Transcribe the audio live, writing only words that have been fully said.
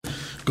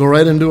go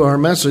right into our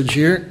message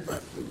here.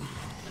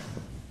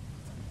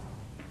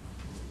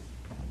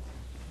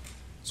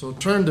 So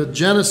turn to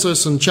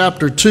Genesis in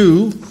chapter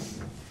 2.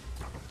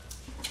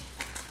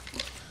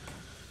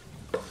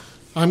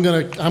 I'm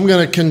going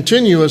to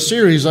continue a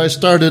series I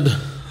started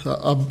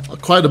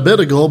quite a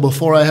bit ago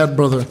before I had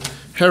Brother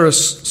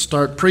Harris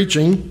start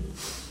preaching,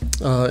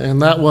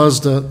 and that was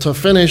to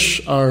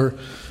finish our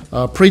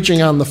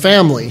preaching on the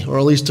family, or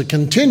at least to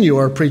continue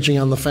our preaching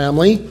on the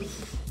family.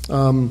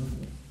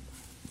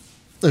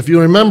 If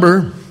you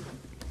remember,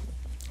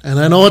 and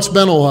I know it's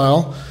been a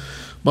while,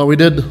 but we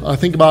did, I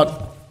think,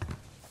 about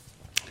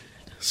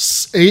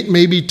 8,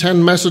 maybe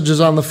 10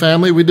 messages on the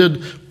family. We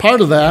did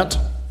part of that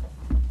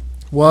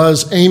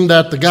was aimed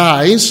at the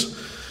guys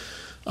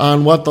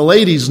on what the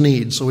ladies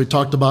need. So we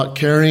talked about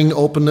caring,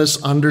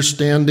 openness,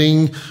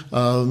 understanding,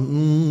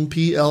 PLE,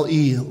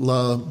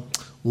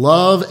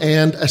 love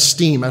and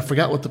esteem. I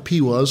forgot what the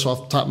P was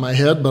off the top of my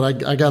head,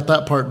 but I got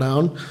that part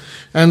down.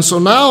 And so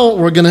now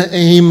we're going to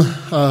aim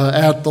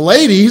at the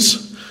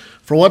ladies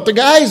for what the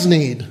guys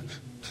need.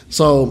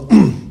 So,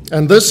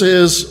 and this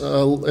is,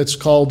 it's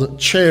called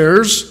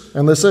Chairs,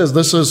 and this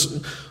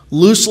is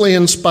loosely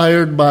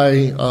inspired by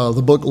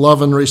the book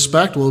Love and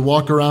Respect. We'll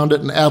walk around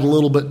it and add a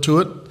little bit to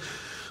it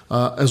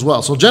as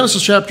well. So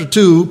Genesis chapter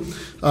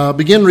 2,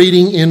 begin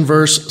reading in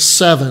verse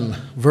 7.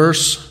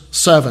 Verse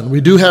 7. We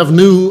do have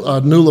new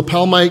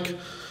lapel mic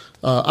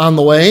on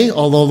the way,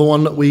 although the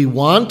one that we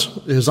want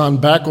is on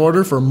back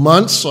order for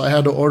months, so I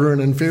had to order an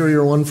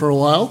inferior one for a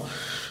while.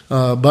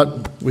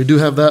 But we do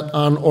have that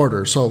on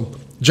order. So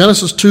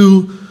Genesis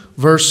 2,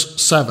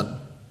 verse 7.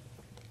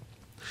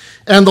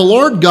 And the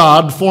Lord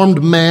God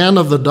formed man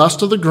of the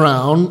dust of the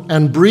ground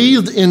and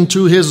breathed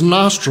into his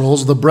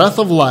nostrils the breath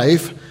of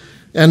life,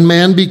 and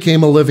man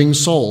became a living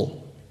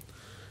soul.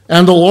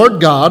 And the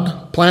Lord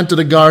God planted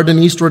a garden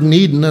eastward in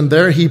Eden, and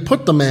there he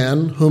put the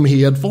man whom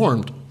he had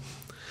formed.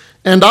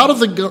 And out of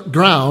the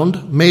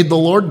ground made the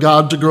Lord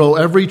God to grow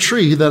every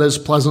tree that is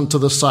pleasant to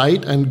the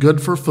sight and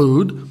good for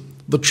food,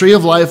 the tree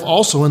of life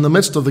also in the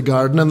midst of the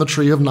garden, and the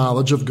tree of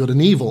knowledge of good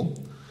and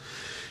evil.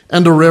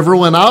 And a river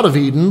went out of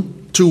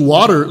Eden to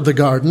water the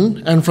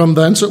garden, and from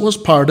thence it was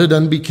parted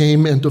and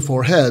became into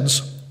 4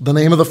 heads. The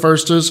name of the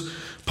first is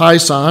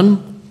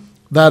Pison,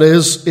 that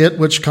is it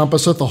which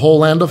compasseth the whole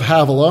land of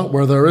Havilah,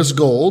 where there is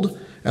gold,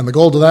 and the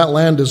gold of that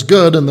land is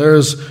good, and there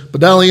is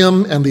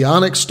bdellium and the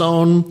onyx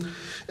stone.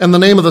 And the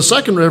name of the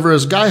second river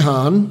is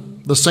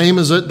Gihon, the same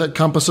is it that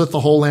compasseth the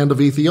whole land of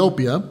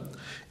Ethiopia.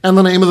 And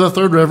the name of the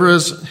third river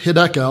is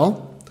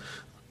Hiddekel,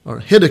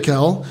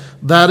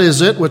 that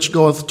is it which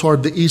goeth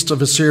toward the east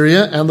of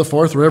Assyria, and the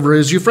fourth river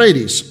is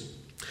Euphrates.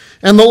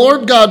 And the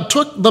Lord God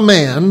took the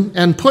man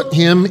and put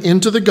him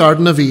into the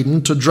garden of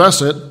Eden to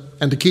dress it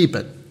and to keep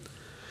it.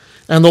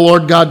 And the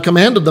Lord God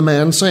commanded the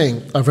man,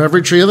 saying, Of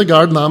every tree of the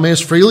garden thou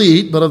mayest freely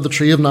eat, but of the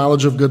tree of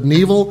knowledge of good and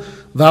evil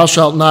thou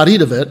shalt not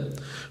eat of it,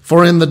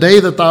 for in the day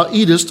that thou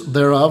eatest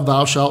thereof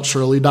thou shalt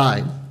surely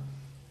die.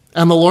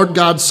 And the Lord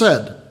God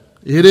said,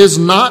 It is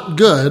not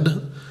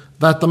good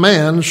that the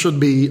man should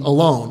be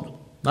alone.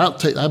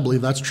 I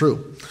believe that's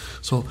true.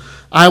 So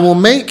I will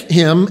make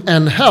him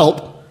and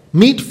help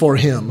meet for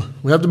him.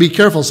 We have to be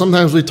careful.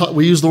 Sometimes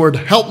we use the word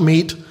help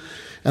meet,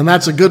 and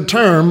that's a good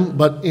term,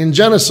 but in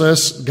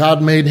Genesis,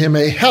 God made him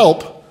a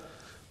help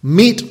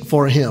meet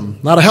for him.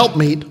 Not a help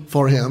meet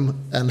for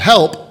him, and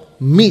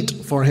help meet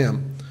for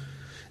him.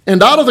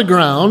 And out of the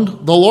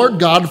ground the Lord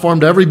God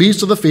formed every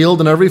beast of the field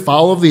and every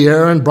fowl of the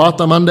air, and brought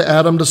them unto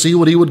Adam to see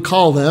what he would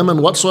call them.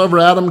 And whatsoever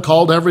Adam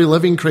called every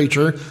living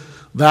creature,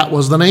 that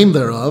was the name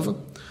thereof.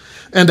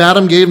 And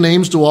Adam gave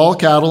names to all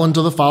cattle, and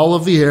to the fowl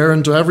of the air,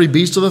 and to every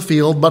beast of the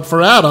field. But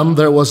for Adam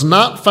there was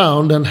not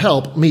found an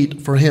help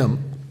meet for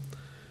him.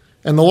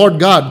 And the Lord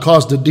God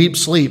caused a deep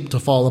sleep to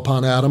fall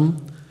upon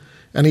Adam,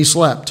 and he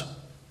slept.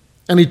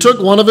 And he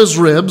took one of his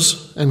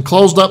ribs, and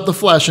closed up the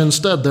flesh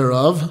instead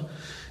thereof.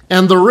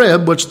 And the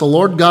rib which the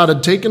Lord God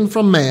had taken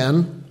from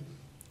man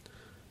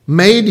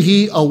made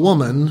he a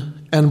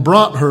woman, and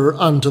brought her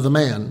unto the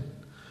man.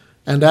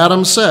 And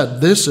Adam said,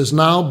 This is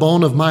now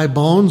bone of my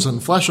bones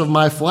and flesh of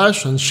my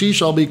flesh, and she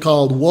shall be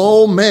called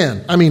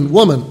woman,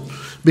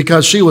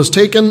 because she was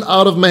taken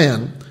out of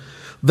man.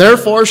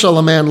 Therefore shall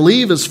a man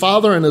leave his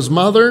father and his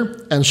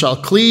mother, and shall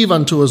cleave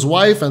unto his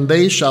wife, and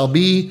they shall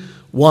be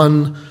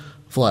one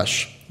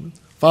flesh.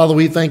 Father,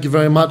 we thank you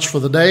very much for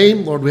the day.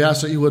 Lord, we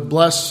ask that you would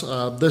bless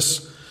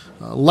this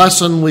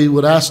lesson we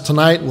would ask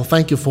tonight. We'll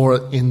thank you for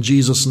it in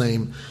Jesus'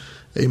 name.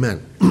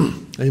 Amen.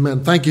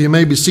 Amen. Thank you. You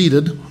may be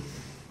seated.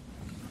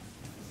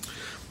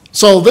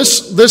 So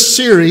this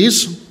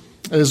series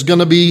is going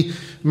to be,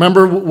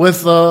 remember,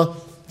 with the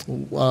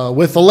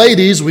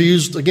ladies, we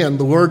used, again,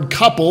 the word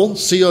couple,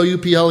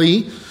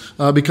 C-O-U-P-L-E,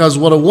 because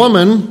what a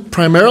woman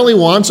primarily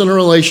wants in a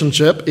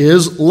relationship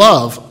is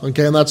love.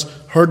 Okay, and that's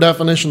her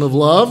definition of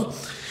love.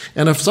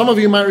 And if some of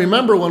you might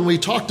remember when we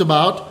talked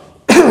about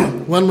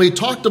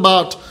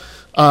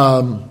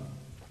how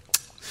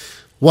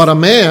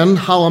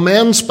a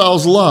man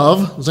spells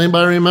love. Does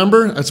anybody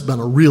remember? It's been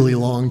a really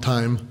long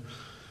time.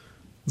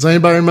 Does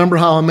anybody remember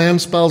how a man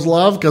spells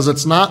love? Because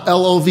it's not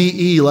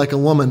L-O-V-E like a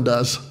woman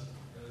does.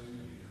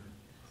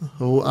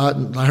 Oh,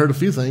 I heard a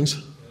few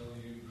things.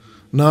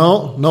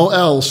 No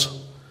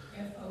L's.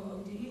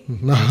 F-O-O-D?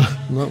 No,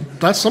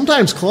 that's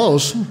sometimes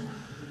close.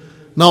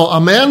 No,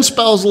 a man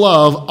spells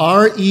love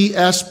R-E-S-P-E-C-T.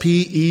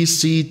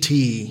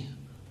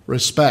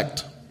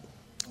 Respect.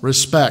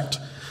 Respect.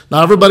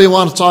 Now, everybody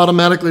wants to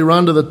automatically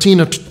run to the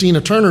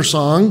Tina Turner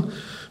song.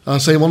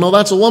 Say, well, no,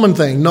 that's a woman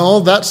thing. No,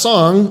 that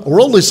song, a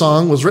worldly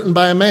song, was written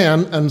by a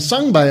man and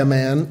sung by a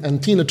man,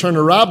 and Tina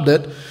Turner robbed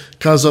it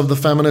because of the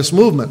feminist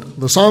movement.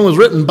 The song was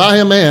written by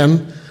a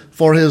man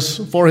for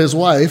his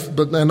wife,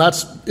 and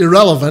that's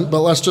irrelevant, but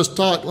let's just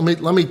talk.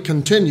 Let me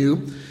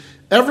continue.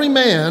 Every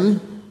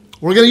man,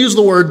 we're going to use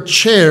the word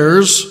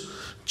chairs,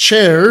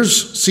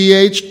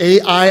 C-H-A-I-R-S,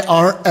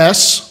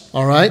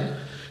 all right?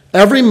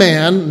 Every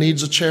man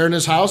needs a chair in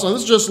his house. Now,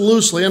 this is just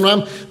loosely, and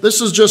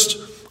this is just...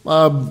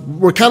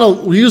 we're kind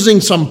of using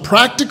some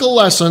practical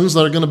lessons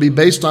that are going to be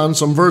based on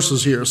some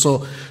verses here.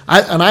 So,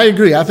 I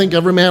agree. I think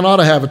every man ought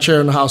to have a chair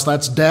in the house.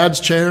 That's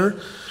Dad's chair.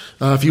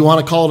 If you want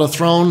to call it a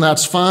throne,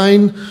 that's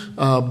fine.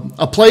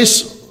 A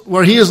place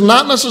where he is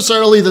not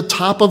necessarily the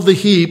top of the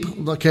heap.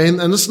 Okay,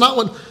 and it's not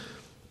what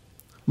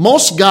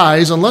most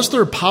guys, unless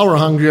they're power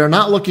hungry, are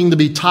not looking to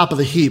be top of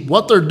the heap.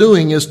 What they're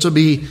doing is to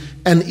be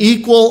an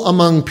equal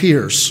among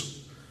peers.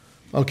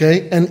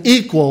 Okay, an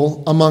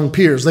equal among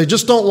peers. They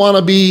just don't want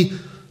to be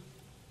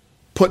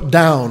put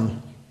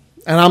down.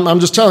 And I'm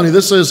just telling you,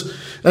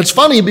 it's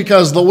funny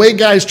because the way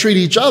guys treat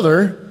each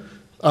other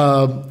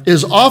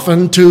is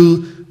often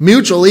to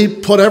mutually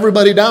put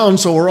everybody down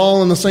so we're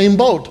all in the same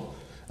boat.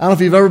 I don't know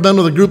if you've ever been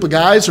with a group of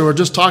guys who are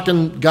just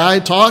talking guy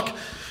talk.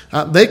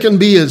 They can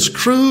be as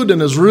crude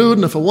and as rude,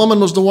 and if a woman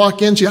was to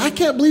walk in, I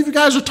can't believe you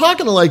guys are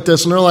talking like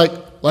this. And they're like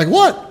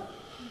what?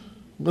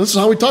 This is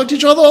how we talk to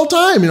each other all the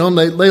time, and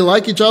they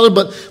like each other.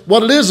 But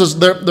what it is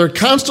they're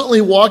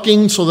constantly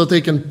walking so that they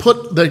can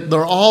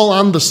they're all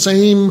on the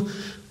same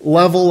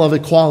level of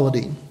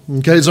equality.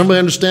 Okay, does everybody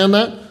understand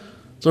that?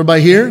 Is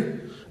everybody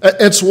here?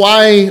 It's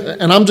why,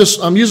 and I'm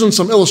using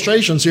some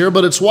illustrations here,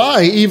 but it's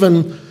why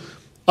even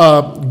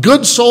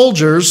good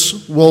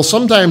soldiers will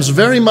sometimes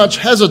very much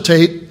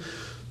hesitate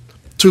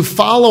to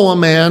follow a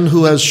man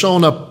who has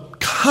shown a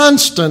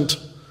constant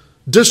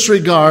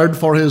disregard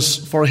for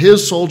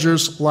his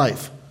soldier's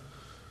life.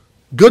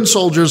 Good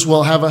soldiers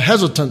will have a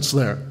hesitance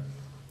there,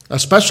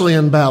 especially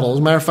in battle. As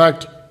a matter of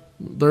fact,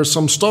 there's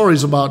some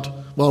stories about,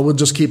 well, we'll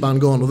just keep on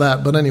going with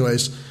that. But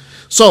anyways,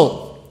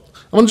 so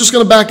I'm just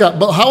going to back up.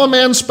 But how a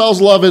man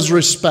spells love is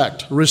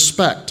respect.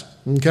 Respect,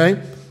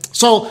 okay?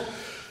 So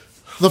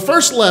the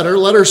first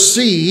letter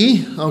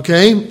C,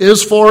 okay,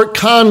 is for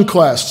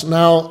conquest.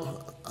 Now,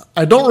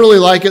 I don't really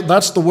like it.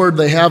 That's the word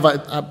they have.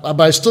 But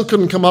I still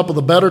couldn't come up with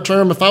a better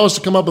term. If I was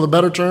to come up with a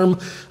better term,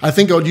 I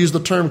think I would use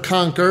the term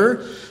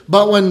conquer.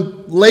 But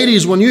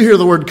ladies, when you hear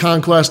the word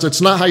conquest, it's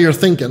not how you're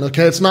thinking,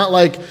 okay? It's not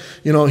like,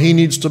 you're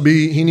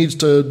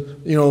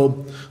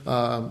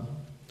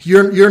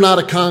not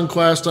a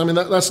conquest. I mean,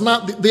 that's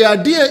not, the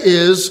idea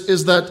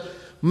is that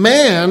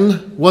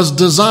man was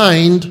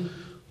designed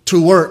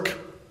to work,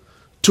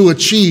 to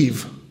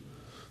achieve,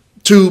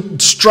 to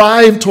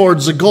strive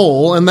towards a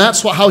goal, and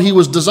that's how he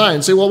was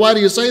designed. Say, well, why do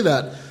you say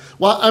that?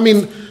 Well, I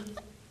mean,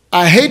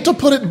 I hate to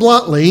put it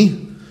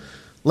bluntly,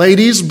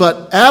 ladies,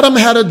 but Adam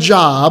had a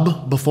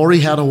job before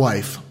he had a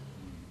wife.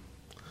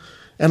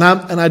 And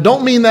I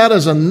don't mean that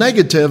as a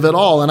negative at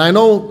all. And I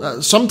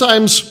know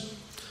sometimes,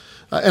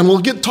 and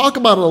we'll talk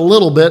about it a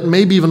little bit, and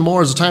maybe even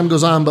more as the time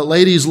goes on, but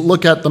ladies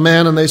look at the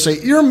man and they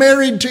say, you're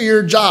married to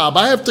your job.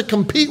 I have to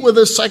compete with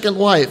his second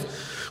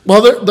wife.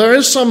 Well,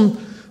 there's some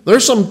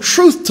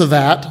truth to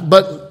that,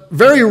 but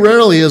very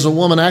rarely is a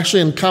woman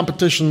actually in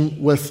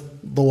competition with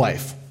the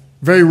wife.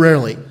 Very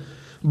rarely.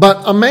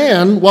 But a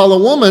man, while a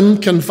woman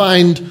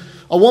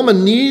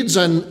needs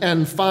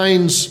and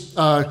finds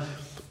her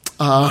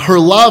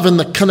love in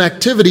the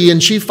connectivity,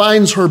 and she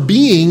finds her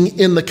being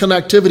in the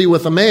connectivity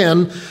with a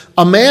man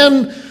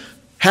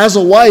has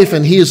a wife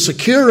and he is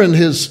secure in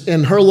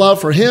her love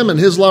for him and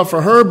his love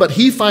for her, but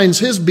he finds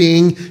his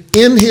being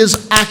in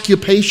his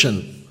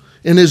occupation,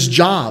 in his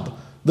job.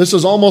 This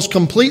is almost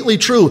completely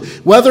true.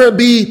 Whether it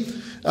be,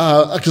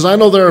 because I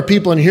know there are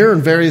people in here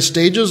in various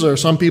stages. There are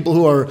some people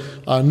who are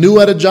new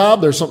at a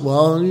job. There's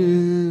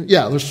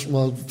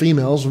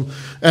females.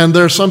 And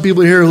there are some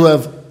people here who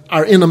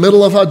are in the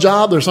middle of a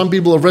job. There's some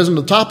people who have risen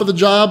to the top of the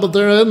job that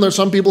they're in. There's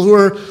some people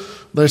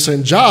they're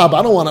saying, job,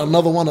 I don't want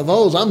another one of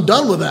those. I'm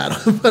done with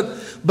that.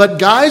 But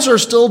guys are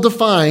still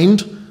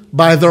defined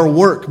by their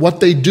work,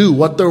 what they do,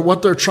 what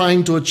they're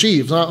trying to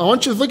achieve. Now, I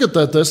want you to look at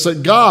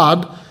that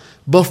God,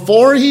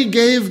 before he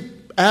gave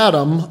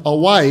Adam a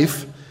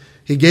wife,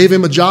 he gave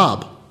him a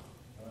job.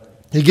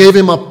 He gave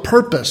him a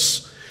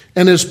purpose.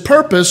 And his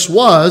purpose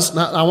was,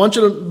 now I want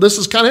you to, this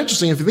is kind of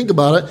interesting if you think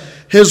about it,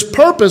 his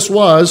purpose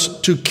was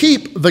to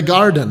keep the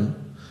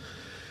garden.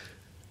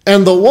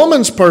 And the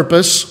woman's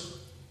purpose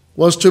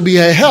was to be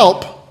a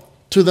help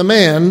to the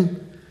man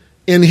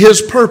in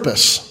his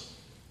purpose.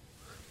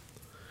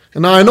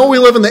 And now I know we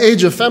live in the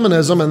age of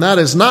feminism, and that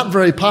is not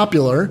very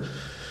popular.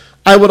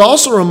 I would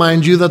also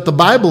remind you that the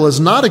Bible is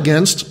not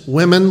against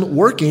women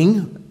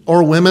working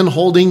or women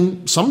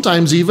holding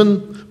sometimes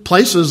even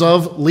places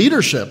of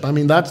leadership. I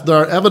mean, there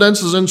are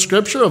evidences in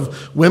Scripture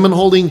of women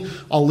holding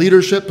a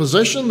leadership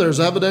position. There's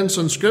evidence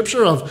in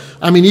Scripture of,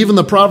 even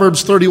the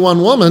Proverbs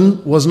 31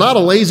 woman was not a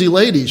lazy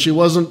lady. She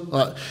wasn't,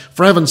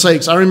 for heaven's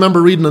sakes, I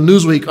remember reading a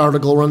Newsweek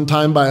article one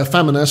time by a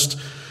feminist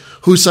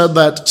who said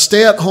that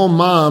stay-at-home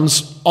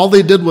moms, all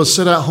they did was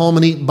sit at home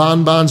and eat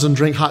bonbons and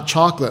drink hot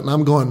chocolate. And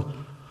I'm going,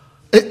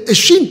 is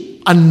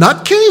she a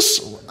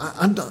nutcase?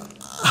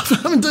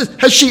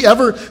 Has she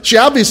ever? She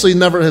obviously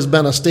never has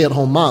been a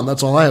stay-at-home mom.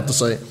 That's all I have to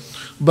say.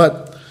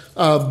 But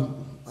a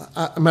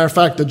matter of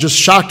fact, it just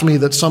shocked me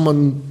that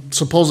someone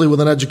supposedly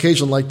with an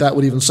education like that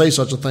would even say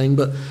such a thing.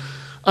 But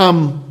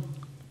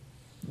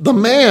the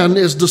man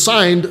is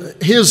designed,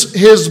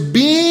 his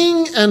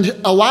being and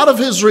a lot of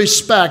his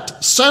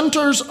respect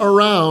centers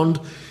around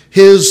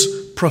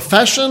his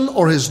profession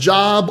or his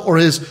job or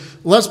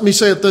let me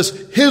say it this,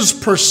 his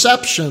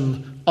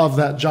perception of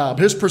that job,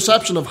 his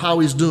perception of how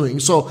he's doing.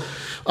 So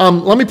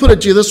let me put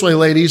it to you this way,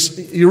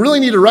 ladies. You really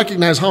need to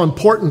recognize how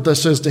important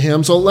this is to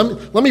him. So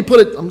let me put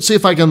it, see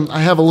if I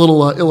have a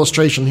little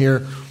illustration here.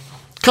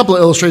 A couple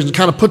of illustrations to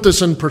kind of put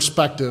this in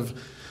perspective.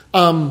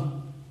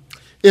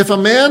 If a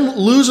man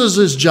loses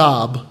his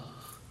job,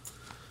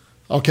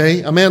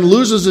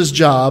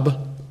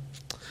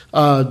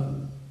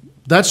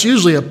 that's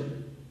usually a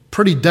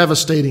pretty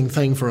devastating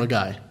thing for a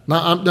guy.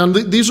 Now,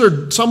 these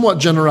are somewhat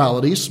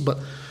generalities, but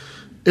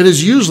it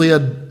is usually a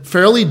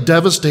fairly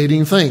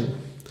devastating thing.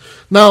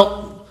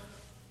 Now,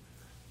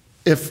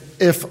 if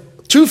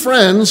two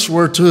friends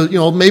were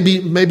to,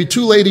 maybe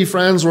two lady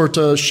friends were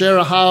to share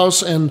a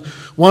house and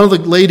one of the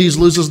ladies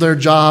loses their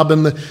job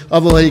and the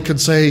other lady could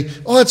say,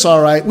 oh, it's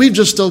all right, we've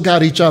just still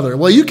got each other.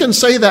 Well, you can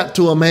say that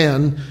to a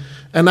man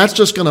and that's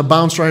just going to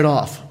bounce right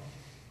off.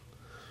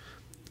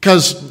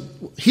 Because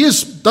he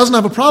doesn't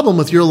have a problem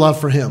with your love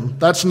for him.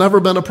 That's never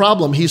been a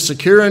problem. He's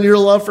secure in your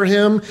love for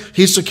him.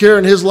 He's secure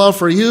in his love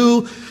for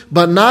you.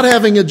 But not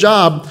having a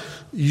job,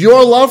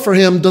 your love for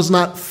him does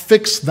not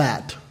fix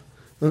that.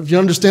 If you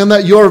understand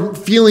that, your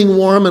feeling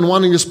warm and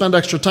wanting to spend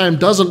extra time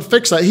doesn't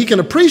fix that. He can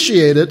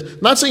appreciate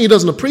it. Not saying he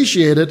doesn't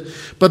appreciate it,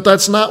 but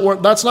that's not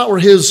where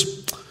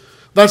his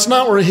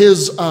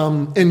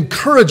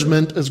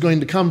encouragement is going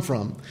to come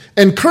from.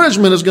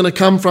 Encouragement is going to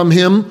come from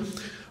him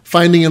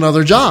finding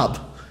another job.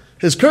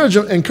 His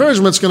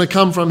encouragement's going to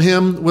come from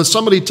him with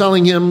somebody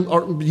telling him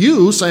or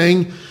you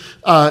saying,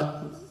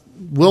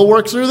 we'll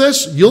work through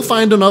this. You'll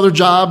find another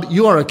job.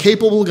 You are a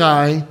capable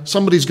guy.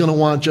 Somebody's going to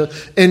want you.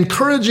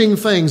 Encouraging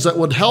things that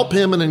would help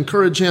him and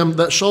encourage him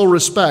that show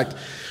respect.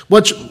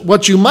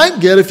 What you might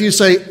get if you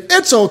say,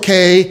 it's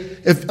okay,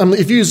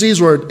 if you use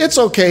these words, it's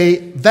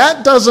okay,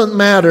 that doesn't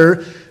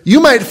matter. You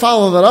might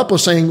follow that up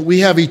with saying, we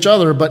have each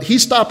other, but he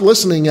stopped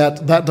listening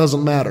at that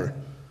doesn't matter.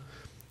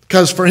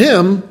 Because for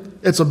him,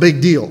 it's a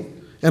big deal.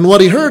 And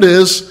what he heard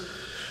is,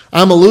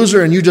 I'm a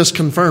loser and you just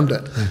confirmed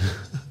it.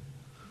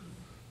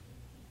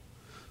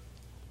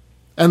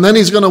 And then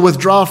he's going to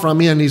withdraw from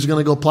me and he's going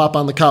to go plop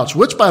on the couch,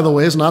 which, by the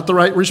way, is not the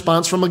right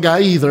response from a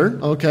guy either,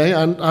 okay?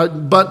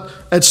 But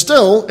it's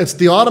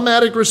the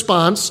automatic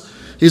response.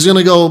 He's going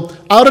to go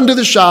out into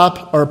the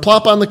shop or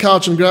plop on the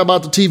couch and grab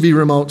out the TV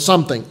remote,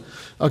 something,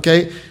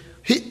 okay?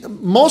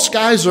 Most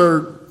guys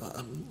are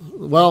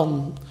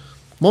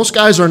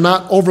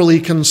not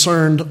overly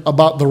concerned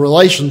about the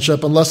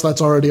relationship unless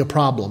that's already a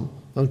problem,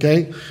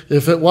 okay?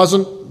 If it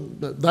wasn't,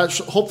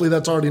 hopefully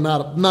that's already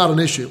not an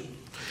issue.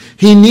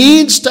 He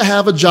needs to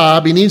have a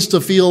job. He needs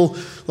to feel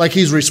like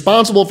he's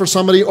responsible for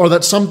somebody or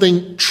that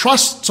someone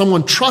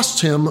trusts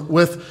him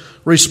with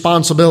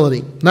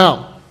responsibility.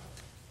 Now,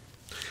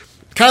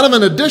 kind of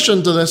in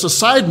addition to this, a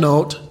side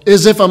note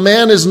is if a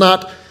man is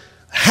not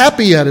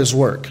happy at his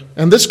work,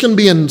 and this can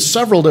be in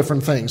several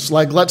different things.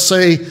 Like, let's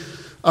say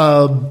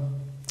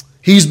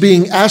he's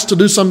being asked to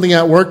do something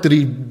at work that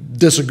he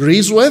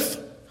disagrees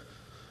with,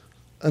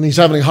 and he's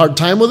having a hard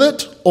time with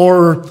it,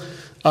 or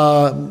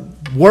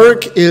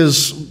work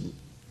is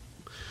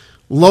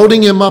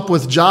loading him up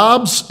with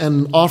jobs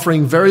and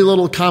offering very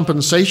little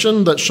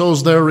compensation that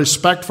shows their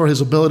respect for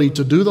his ability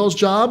to do those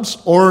jobs,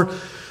 or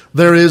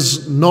there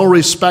is no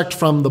respect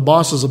from the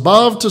bosses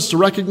above to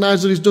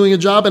recognize that he's doing a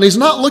job, and he's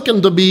not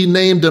looking to be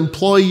named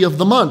Employee of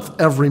the Month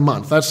every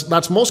month.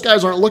 That's most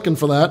guys aren't looking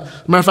for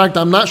that. Matter of fact,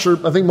 I'm not sure.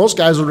 I think most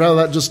guys would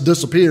rather that just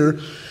disappear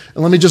and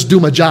let me just do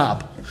my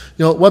job.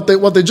 What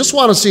they just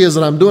want to see is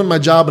that I'm doing my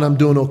job and I'm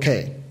doing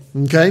okay.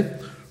 Okay.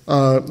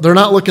 They're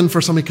not looking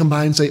for somebody to come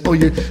by and say, oh,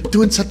 you're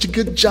doing such a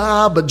good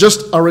job, but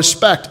just a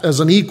respect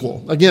as an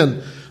equal.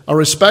 Again, a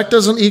respect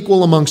as an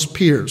equal amongst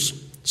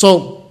peers.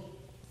 So,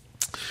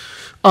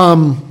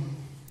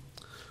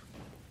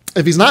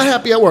 if he's not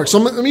happy at work, so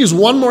let me use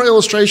one more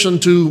illustration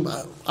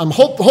I'm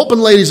hoping,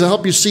 ladies, to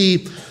help you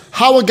see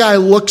how a guy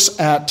looks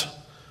at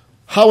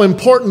how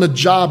important a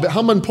job,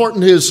 how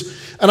important his,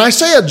 and I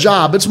say a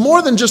job, it's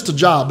more than just a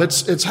job,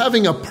 it's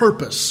having a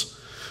purpose.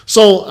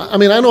 So, I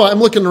mean, I know I'm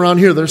looking around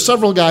here. There's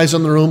several guys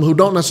in the room who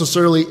don't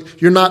necessarily,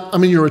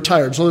 you're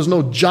retired, so there's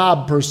no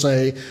job per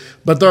se,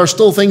 but there are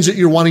still things that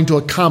you're wanting to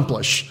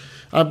accomplish.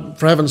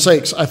 For heaven's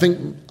sakes, I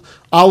think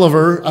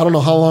Oliver, I don't know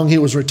how long he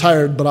was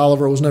retired, but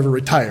Oliver was never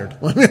retired.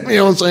 You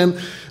know what I'm saying?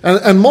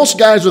 And most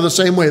guys are the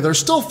same way. There's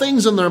still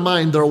things in their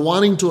mind they're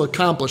wanting to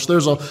accomplish.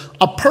 There's a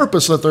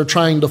purpose that they're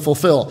trying to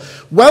fulfill.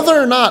 Whether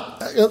or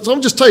not, so let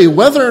me just tell you,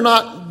 whether or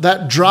not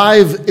that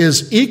drive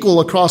is equal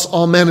across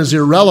all men is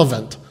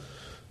irrelevant.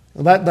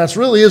 That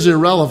really is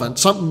irrelevant.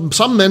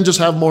 Some men just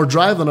have more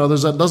drive than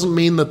others. That doesn't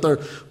mean that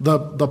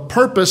the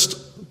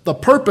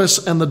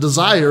purpose and the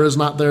desire is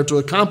not there to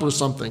accomplish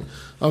something.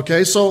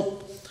 Okay, so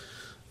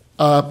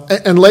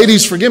and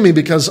ladies, forgive me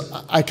because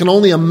I can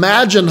only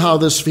imagine how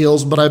this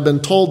feels, but I've been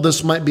told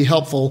this might be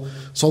helpful.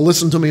 So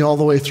listen to me all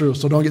the way through.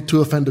 So don't get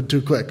too offended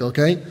too quick.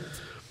 Okay.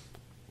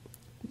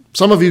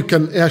 Some of you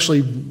can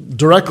actually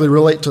directly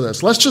relate to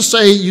this. Let's just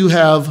say you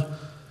have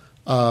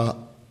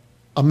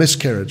a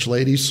miscarriage,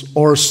 ladies,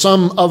 or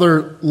some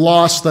other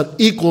loss that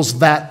equals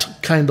that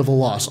kind of a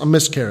loss, a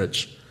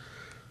miscarriage.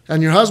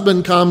 And your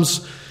husband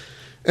comes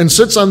and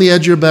sits on the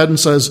edge of your bed and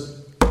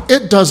says,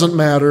 "It doesn't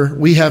matter,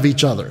 we have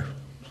each other."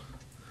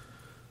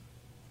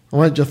 I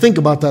want you to think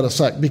about that a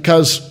sec,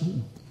 because,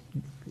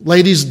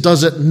 ladies,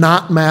 does it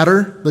not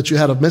matter that you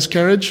had a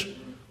miscarriage?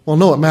 Well,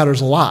 no, it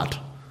matters a lot.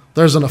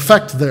 There's an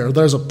effect there.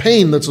 There's a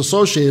pain that's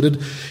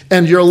associated,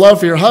 and your love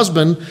for your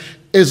husband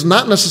is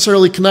not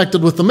necessarily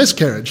connected with the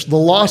miscarriage. The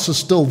loss is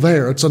still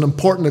there. It's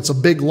a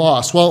big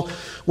loss. Well,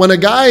 when a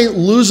guy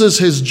loses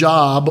his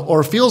job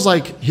or feels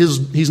like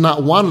he's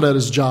not wanted at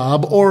his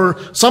job or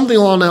something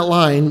along that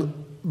line,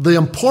 the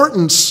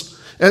importance,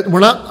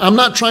 I'm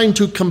not trying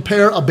to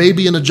compare a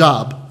baby and a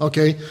job,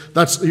 okay?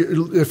 That's,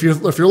 if you're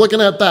looking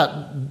at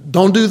that,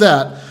 don't do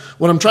that.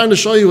 What I'm trying to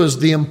show you is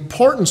the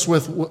importance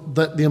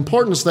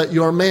that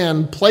your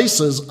man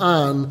places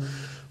on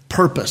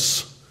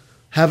purpose.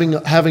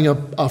 Having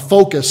a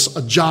focus,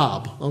 a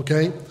job,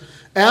 okay?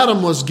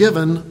 Adam was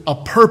given a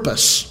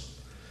purpose.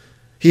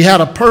 He had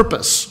a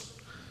purpose.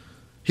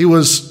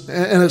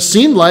 And it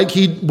seemed like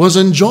he was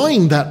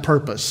enjoying that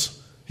purpose.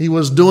 He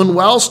was doing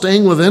well,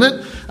 staying within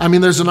it. I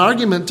mean, there's an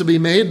argument to be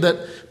made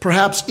that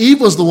perhaps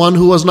Eve was the one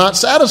who was not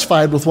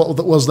satisfied with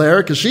what was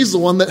there, because she's the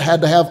one that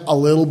had to have a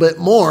little bit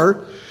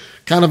more.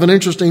 Kind of an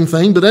interesting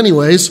thing, but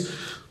anyways,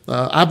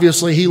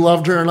 obviously he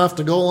loved her enough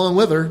to go along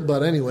with her,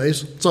 but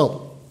anyways,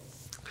 so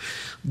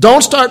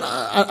don't start,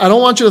 I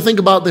don't want you to think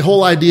about the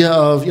whole idea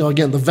of,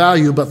 again, the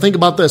value, but think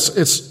about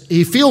this.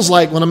 He feels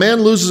like when a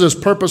man loses his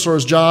purpose or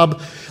his job,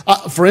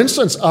 for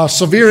instance, a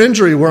severe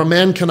injury where a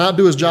man cannot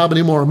do his job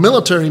anymore,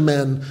 military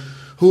men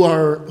who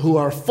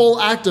are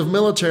full active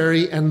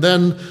military, and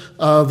then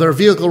their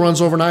vehicle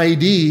runs over an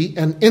IED,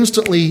 and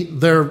instantly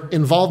their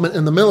involvement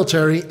in the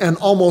military and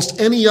almost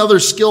any other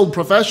skilled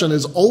profession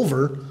is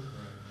over.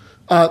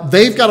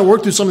 They've got to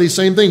work through some of these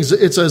same things.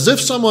 It's as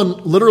if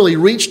someone literally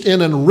reached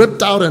in and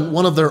ripped out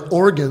one of their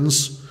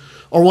organs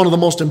or one of the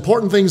most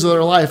important things of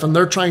their life, and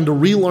they're trying to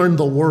relearn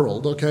the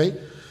world, okay?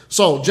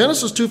 So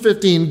Genesis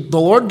 2:15, the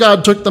Lord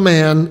God took the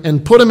man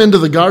and put him into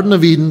the Garden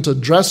of Eden to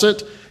dress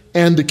it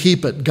and to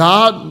keep it.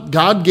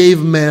 God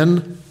gave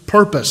men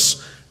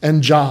purpose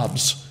and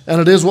jobs. And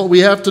it is what we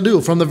have to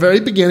do. From the very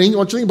beginning, I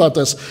want you to think about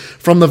this.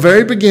 From the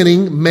very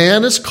beginning,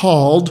 man is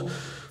called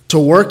to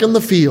work in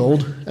the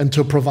field and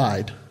to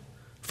provide.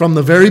 From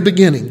the very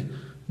beginning,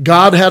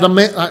 God had a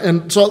man,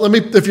 and so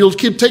if you'll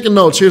keep taking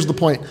notes, here's the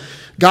point.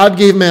 God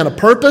gave man a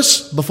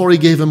purpose before he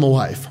gave him a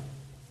wife.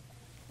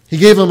 He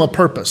gave him a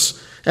purpose.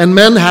 And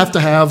men have to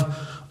have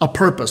a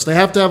purpose. They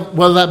have to have,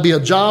 whether that be a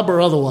job or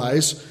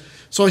otherwise.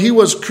 So he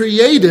was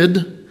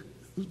created,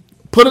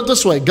 put it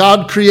this way,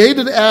 God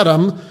created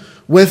Adam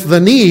with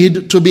the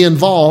need to be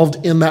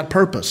involved in that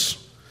purpose.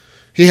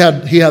 He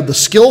had the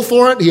skill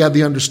for it. He had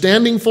the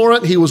understanding for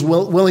it. He was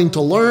willing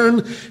to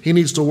learn. He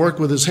needs to work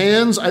with his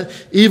hands.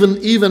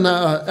 Even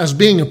as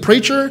being a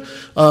preacher,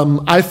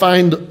 I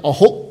find a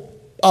whole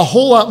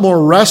lot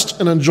more rest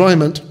and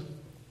enjoyment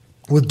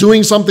with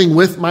doing something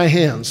with my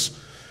hands.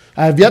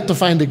 I have yet to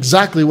find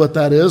exactly what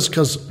that is,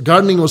 because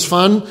gardening was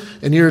fun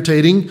and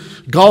irritating.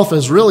 Golf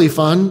is really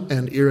fun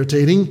and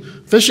irritating.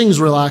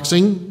 Fishing's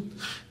relaxing.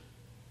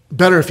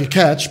 Better if you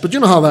catch, but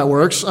you know how that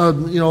works. I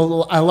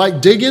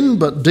like digging,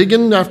 but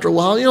digging after a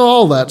while,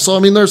 all that.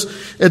 So,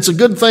 it's a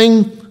good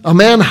thing. A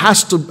man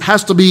has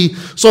to be,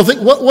 so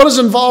think, what is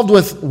involved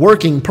with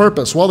working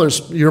purpose? Well,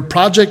 you're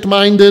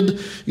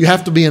project-minded. You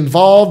have to be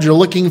involved. You're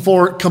looking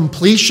for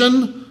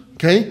completion,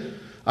 okay?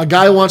 A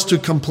guy wants to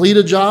complete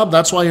a job.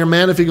 That's why your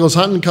man, if he goes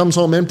hunting, comes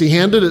home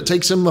empty-handed. It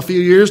takes him a few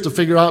years to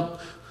figure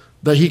out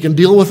that he can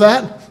deal with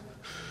that.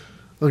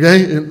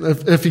 Okay?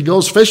 If he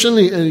goes fishing,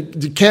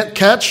 he can't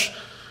catch.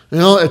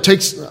 It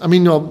takes,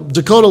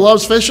 Dakota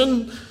loves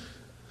fishing.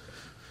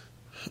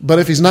 But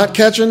if he's not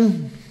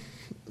catching,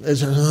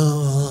 it's, you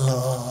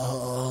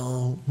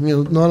know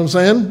what I'm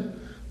saying?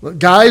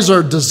 Guys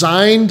are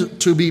designed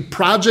to be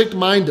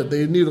project-minded.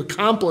 They need to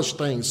accomplish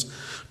things.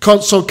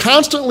 So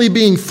constantly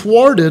being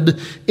thwarted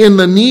in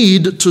the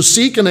need to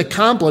seek and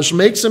accomplish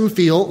makes him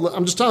feel,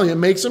 I'm just telling you, it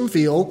makes him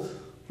feel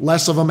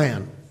less of a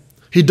man.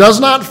 He does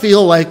not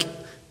feel like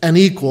an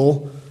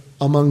equal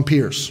among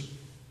peers.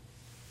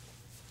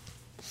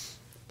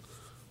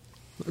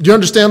 Do you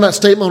understand that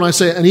statement when I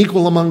say an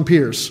equal among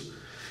peers?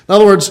 In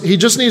other words, he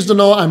just needs to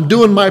know I'm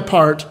doing my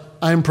part,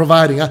 I'm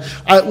providing.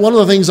 One of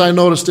the things I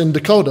noticed in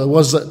Dakota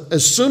was that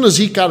as soon as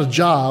he got a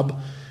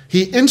job,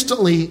 he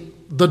instantly,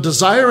 the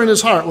desire in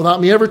his heart, without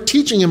me ever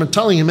teaching him and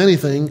telling him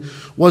anything,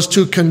 was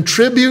to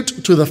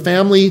contribute to the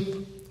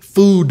family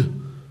food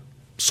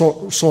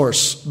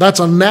source. That's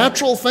a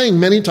natural thing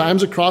many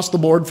times across the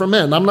board for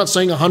men. I'm not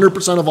saying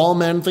 100% of all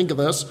men think of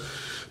this,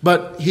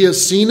 but he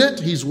has seen it,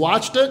 he's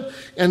watched it,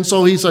 and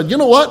so he said, you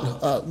know what,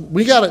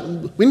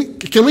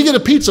 can we get a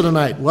pizza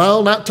tonight?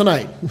 Well, not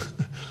tonight.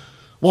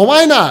 Well,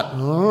 why not?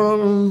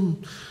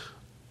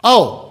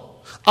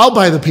 I'll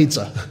buy the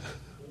pizza.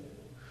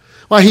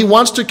 Well, he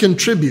wants to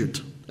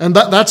contribute. And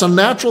that's a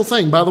natural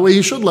thing. By the way,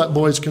 you should let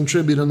boys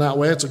contribute in that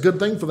way. It's a good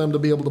thing for them to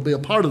be able to be a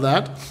part of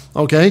that.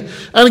 Okay?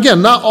 And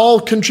again, not all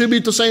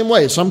contribute the same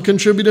way. Some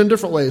contribute in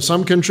different ways.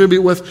 Some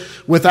contribute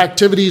with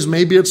activities.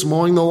 Maybe it's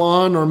mowing the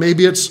lawn, or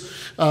maybe it's,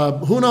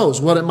 who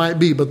knows what it might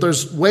be. But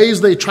there's ways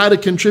they try to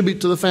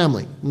contribute to the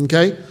family.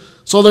 Okay?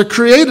 So they're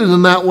created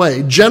in that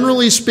way.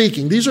 Generally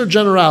speaking, these are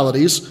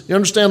generalities. You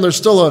understand there's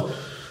still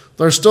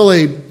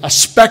a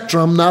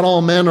spectrum. Not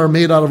all men are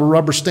made out of a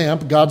rubber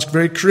stamp. God's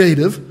very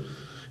creative.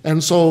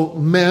 And so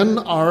men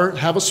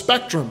have a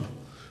spectrum.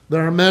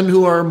 There are men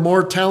who are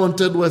more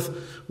talented with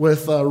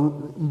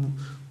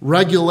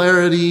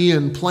regularity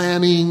and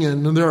planning,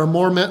 and there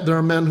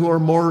are men who are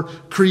more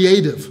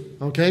creative.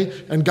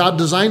 Okay, and God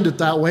designed it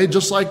that way,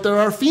 just like there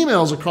are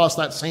females across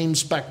that same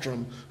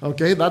spectrum.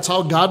 Okay, that's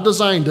how God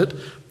designed it.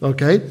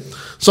 Okay,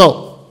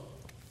 so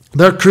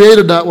they're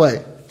created that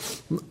way.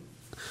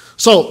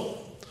 So.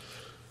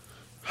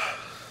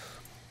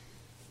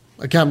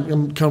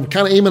 I'm kind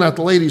of aiming at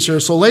the ladies here.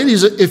 So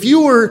ladies, if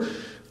you were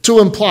to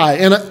imply,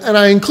 and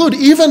I include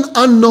even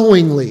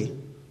unknowingly,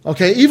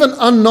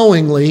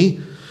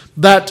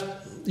 that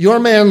your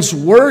man's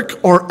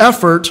work or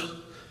effort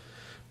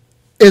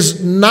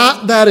is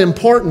not that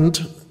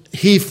important,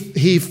 he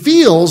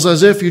feels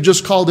as if you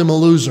just called him a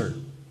loser.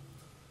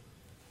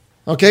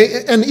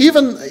 Okay? And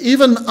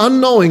even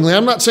unknowingly,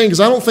 I'm not saying,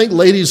 because I don't think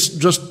ladies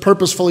just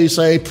purposefully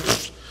say,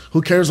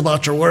 who cares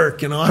about your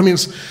work?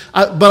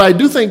 But I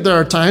do think there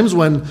are times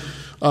when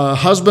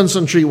husbands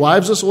can treat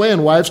wives this way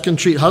and wives can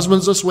treat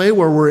husbands this way,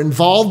 where we're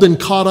involved and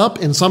caught up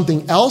in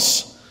something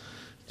else,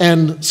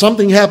 and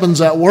something happens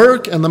at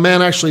work and the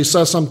man actually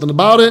says something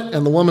about it,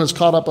 and the woman is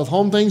caught up with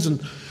home things,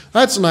 and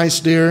that's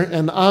nice, dear,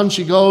 and on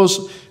she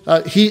goes.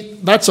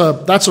 That's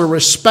a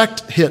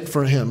respect hit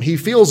for him. He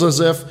feels as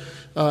if,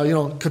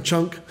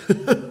 ka-chunk,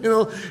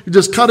 you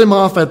just cut him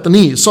off at the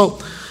knees.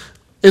 So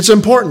it's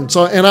important.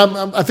 So, and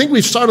I think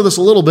we've started this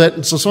a little bit,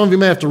 and so some of you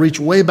may have to reach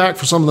way back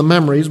for some of the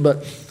memories.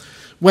 But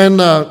when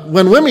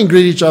women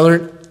greet each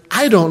other,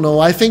 I don't know.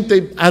 I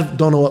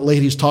don't know what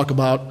ladies talk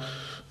about.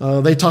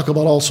 They talk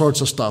about all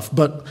sorts of stuff.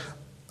 But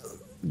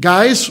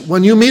guys,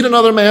 when you meet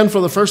another man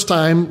for the first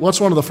time, what's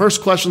one of the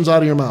first questions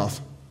out of your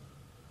mouth?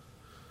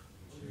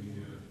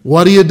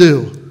 What do you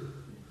do?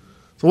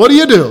 So what do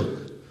you do?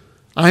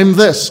 I'm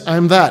this,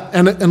 I'm that.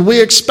 And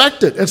we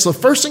expect it. It's the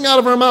first thing out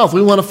of our mouth.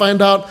 We want to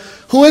find out,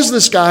 who is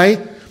this guy?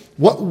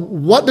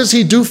 What does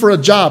he do for a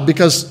job?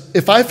 Because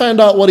if I find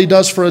out what he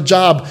does for a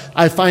job,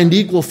 I find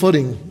equal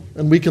footing.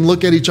 And we can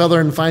look at each other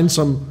and find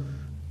some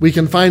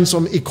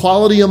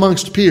equality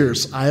amongst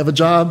peers. I have a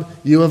job,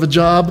 you have a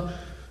job.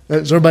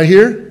 Is everybody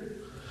here?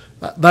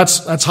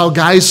 That's how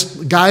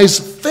guys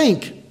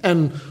think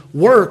and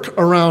work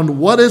around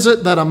what is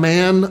it that a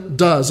man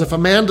does. If a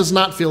man does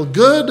not feel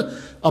good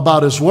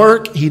about his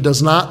work, he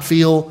does not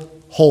feel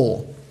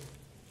whole.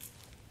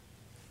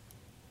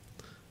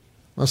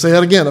 I'll say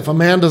that again. If a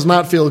man does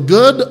not feel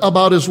good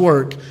about his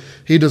work,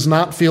 he does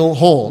not feel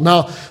whole.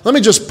 Now, let me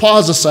just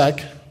pause a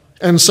sec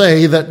and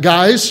say that,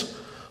 guys,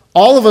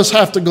 all of us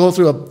have to go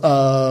through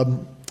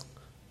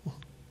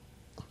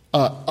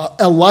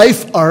a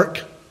life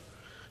arc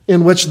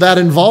in which that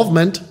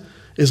involvement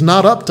is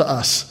not up to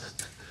us.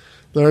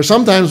 There are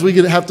sometimes we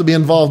have to be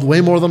involved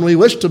way more than we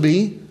wish to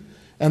be,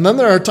 and then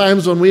there are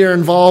times when we are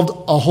involved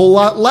a whole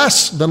lot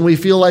less than we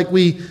feel like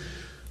we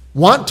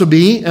want to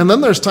be, and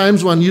then there's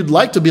times when you'd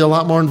like to be a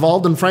lot more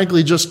involved and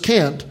frankly just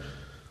can't.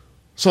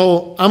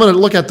 So I'm going to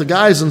look at the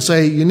guys and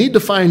say, you need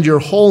to find your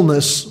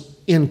wholeness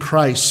in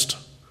Christ.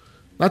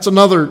 That's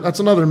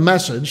another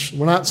message.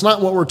 It's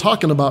not what we're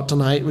talking about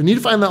tonight. We need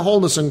to find that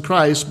wholeness in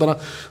Christ, but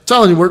I'm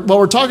telling you, what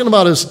we're talking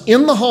about is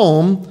in the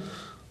home,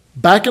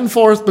 back and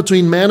forth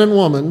between man and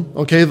woman,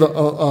 okay,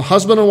 a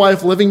husband and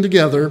wife living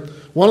together.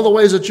 One of the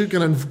ways that you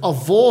can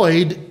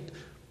avoid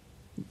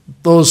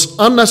those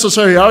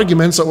unnecessary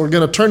arguments that were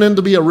going to turn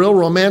into be a real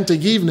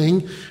romantic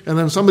evening, and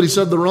then somebody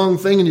said the wrong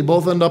thing and you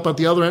both end up at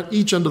the other end,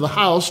 each end of the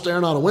house,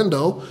 staring out a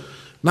window,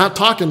 not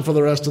talking for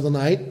the rest of the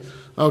night.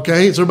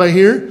 Okay, is everybody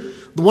here?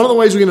 One of the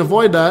ways we can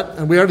avoid that,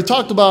 and we already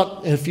talked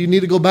about, if you need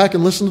to go back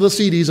and listen to the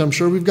CDs, I'm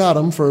sure we've got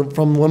them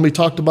from when we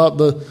talked about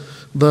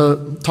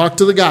the talk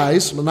to the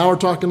guys, but now we're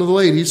talking to the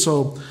ladies.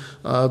 So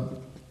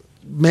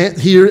here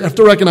you have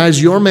to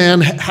recognize your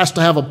man has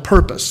to have a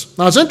purpose.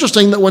 Now it's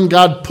interesting that when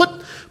God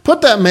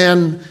put that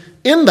man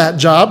in that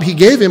job, he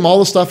gave him all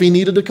the stuff he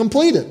needed to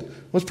complete it.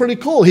 It was pretty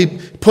cool. He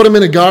put him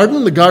in a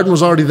garden. The garden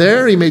was already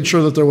there. He made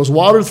sure that there was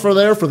water for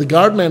the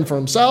garden and for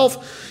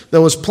himself.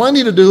 There was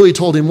plenty to do. He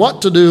told him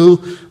what to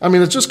do. I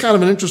mean, it's just kind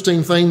of an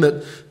interesting thing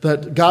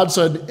that God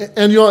said.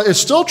 And it's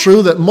still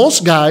true that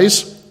most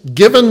guys,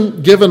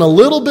 given a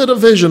little bit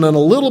of vision and a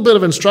little bit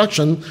of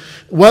instruction,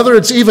 whether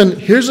it's even,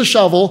 here's a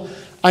shovel,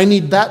 I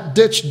need that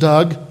ditch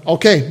dug.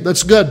 Okay,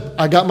 that's good.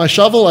 I got my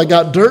shovel. I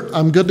got dirt.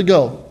 I'm good to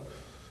go.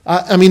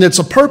 I mean, it's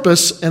a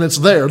purpose, and it's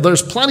there.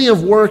 There's plenty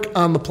of work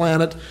on the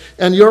planet,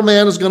 and your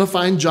man is going to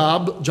find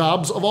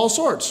jobs of all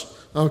sorts.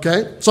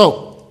 Okay?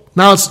 So,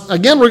 now,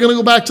 again, we're going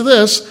to go back to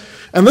this,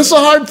 and this is a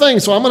hard thing,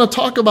 so I'm going to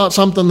talk about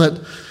something that,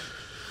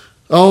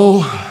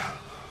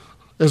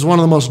 is one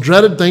of the most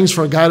dreaded things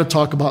for a guy to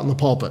talk about in the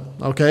pulpit.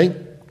 Okay?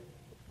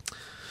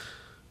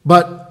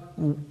 But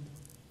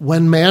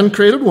when man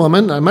created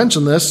woman, I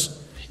mentioned this,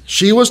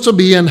 she was to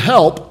be an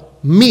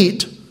help,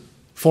 meet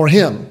for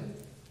him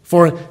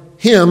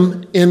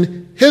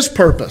in his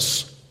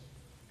purpose.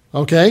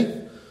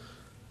 Okay?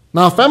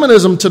 Now,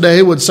 feminism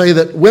today would say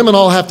that women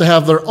all have to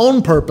have their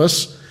own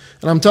purpose,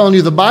 and I'm telling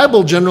you, the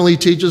Bible generally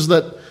teaches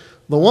that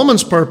the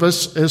woman's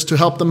purpose is to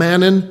help the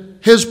man in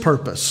his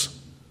purpose.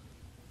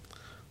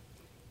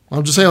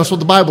 I'll just say that's what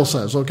the Bible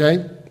says,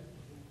 okay?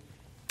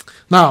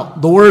 Now,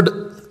 the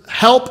word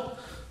help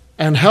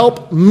and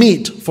help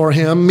meet for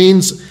him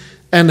means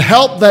and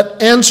help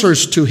that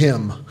answers to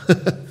him.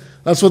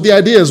 That's what the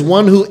idea is,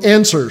 one who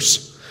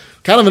answers.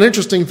 Kind of an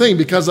interesting thing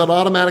because that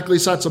automatically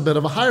sets a bit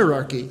of a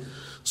hierarchy.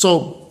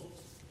 So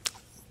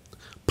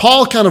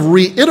Paul kind of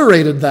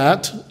reiterated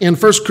that in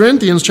 1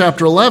 Corinthians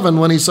chapter 11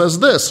 when he says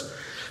this,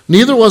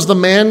 neither was the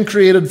man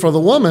created for the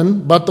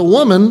woman, but the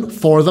woman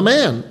for the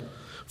man.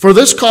 For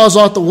this cause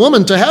ought the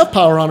woman to have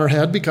power on her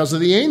head because of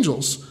the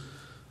angels.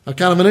 A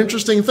kind of an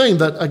interesting thing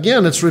that,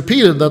 again, it's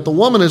repeated that the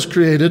woman is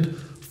created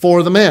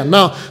for the man.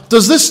 Now,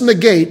 does this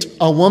negate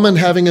a woman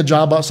having a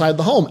job outside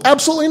the home?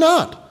 Absolutely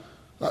not.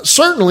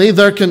 Certainly,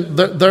 there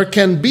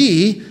can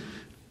be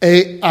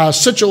a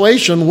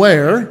situation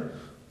where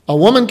a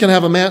woman can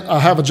have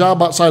have a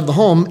job outside the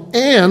home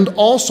and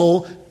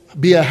also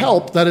be a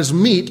help that is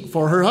meet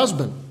for her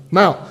husband.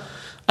 Now,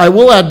 I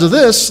will add to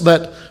this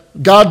that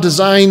God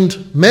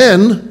designed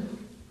men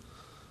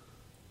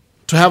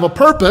to have a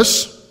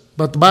purpose,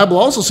 but the Bible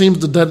also seems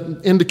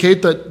to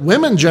indicate that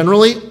women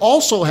generally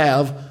also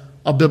have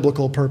a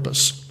biblical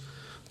purpose.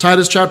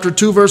 Titus chapter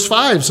 2 verse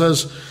 5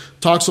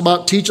 talks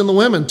about teaching the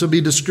women to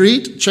be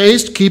discreet,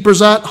 chaste,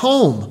 keepers at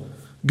home,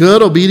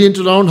 good, obedient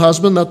to their own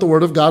husband, that the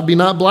word of God be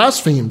not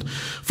blasphemed.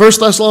 1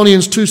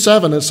 Thessalonians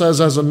 2:7, it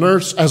says, as a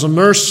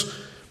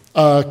nurse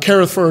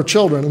careth for her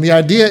children. And the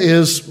idea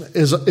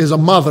is a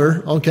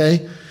mother,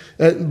 okay,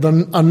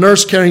 a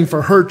nurse caring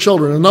for her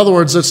children. In other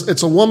words,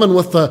 it's a woman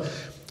with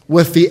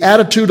the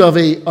attitude of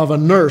a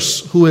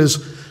nurse who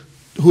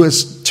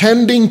is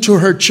tending to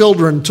her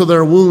children, to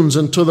their wounds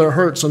and to their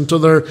hurts and to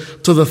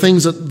the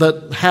things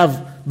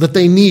that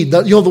they need,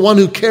 the one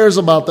who cares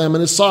about them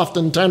and is soft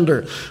and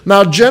tender.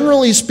 Now,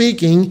 generally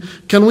speaking,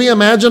 can we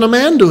imagine a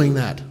man doing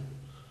that?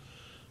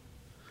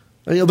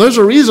 There's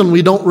a reason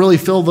we don't really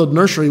fill the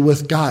nursery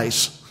with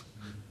guys.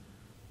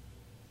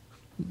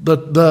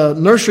 The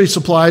nursery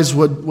supplies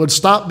would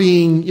stop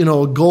being,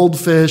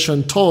 goldfish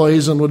and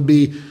toys and would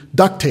be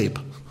duct tape.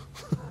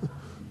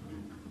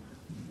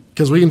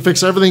 Because we can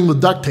fix everything with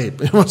duct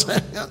tape. You know what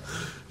I'm saying?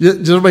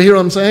 Does everybody hear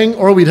what I'm saying?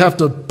 Or we'd have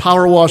to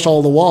power wash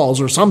all the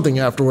walls or something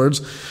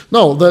afterwards.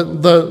 No,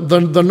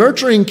 the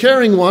nurturing,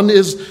 caring one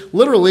is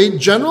literally,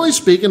 generally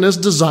speaking,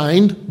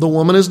 the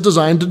woman is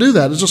designed to do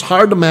that. It's just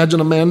hard to imagine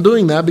a man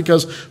doing that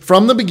because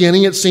from the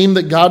beginning it seemed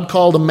that God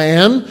called a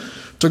man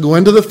to go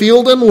into the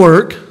field and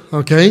work,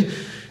 okay,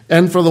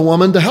 and for the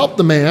woman to help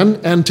the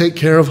man and take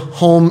care of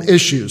home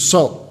issues.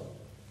 So,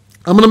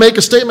 I'm going to make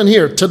a statement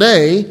here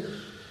today.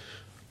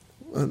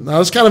 Now,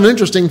 that's kind of an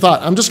interesting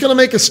thought. I'm just going to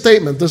make a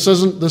statement. This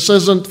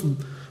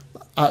isn't.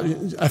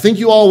 I think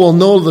you all will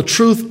know the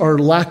truth or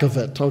lack of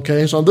it,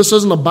 okay? So this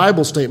isn't a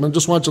Bible statement. I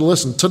just want you to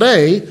listen.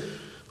 Today,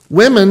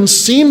 women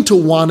seem to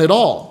want it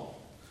all.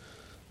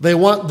 They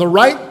want the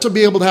right to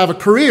be able to have a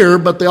career,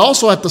 but they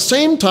also at the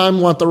same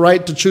time want the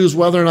right to choose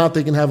whether or not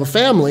they can have a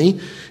family,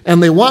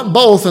 and they want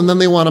both, and then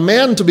they want a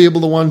man to be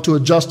able to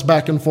adjust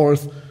back and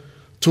forth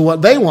to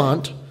what they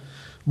want,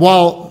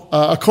 while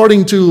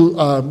according to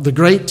the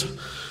great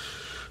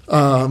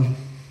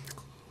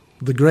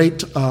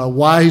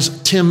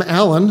wise Tim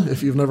Allen,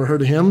 if you've never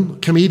heard of him,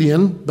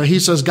 comedian, but he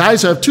says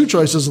guys have two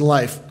choices in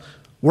life,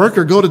 work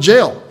or go to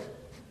jail.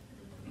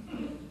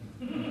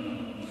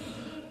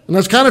 And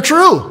that's kind of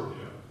true.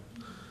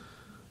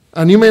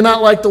 And you may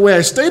not like the way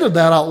I stated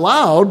that out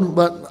loud,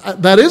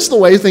 but that is the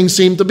way things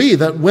seem to be,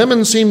 that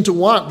women seem to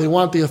want. They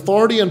want the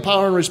authority and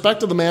power and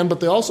respect of the man, but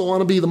they also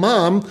want to be the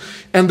mom,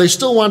 and they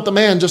still want the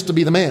man just to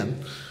be the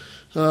man,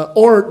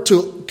 or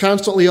to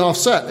constantly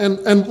offset.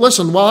 And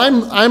listen,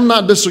 while I'm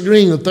not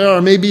disagreeing that there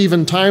are maybe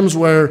even times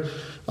where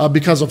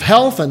because of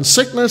health and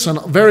sickness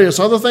and various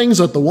other things,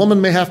 that the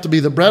woman may have to be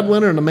the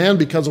breadwinner and the man,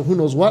 because of who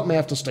knows what, may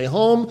have to stay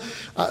home.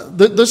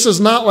 This is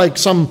not like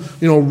some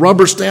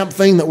rubber stamp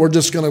thing that we're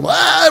just going to,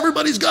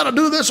 everybody's got to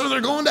do this or they're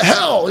going to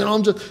hell.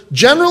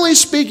 Generally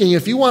speaking,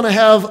 if you want to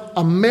have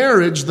a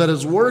marriage that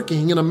is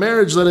working and a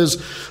marriage that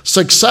is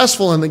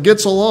successful and that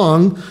gets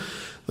along,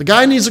 the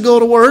guy needs to go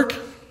to work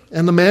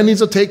and the man needs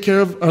to take care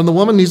of, or the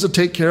woman needs to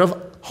take care of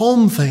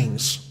home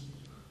things.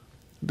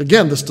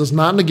 Again, this does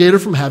not negate her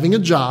from having a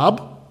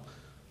job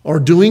or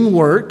doing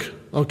work,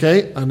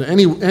 okay? And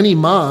any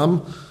mom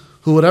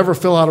who would ever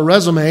fill out a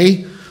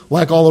resume,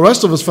 like all the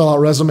rest of us fill out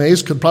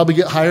resumes, could probably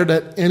get hired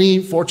at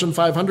any Fortune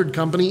 500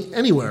 company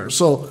anywhere.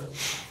 So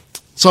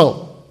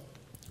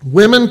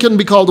women can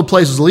be called to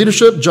places of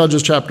leadership,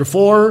 Judges chapter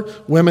 4.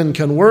 Women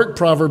can work,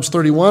 Proverbs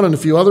 31, and a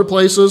few other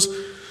places.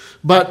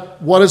 But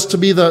what is to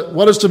be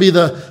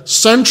the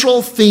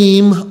central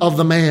theme of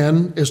the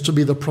man is to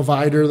be the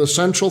provider. The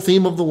central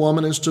theme of the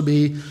woman is to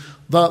be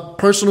the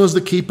person who is the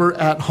keeper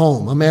at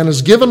home. A man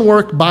is given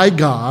work by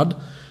God.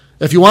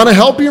 If you want to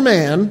help your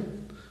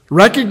man,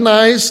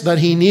 recognize that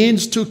he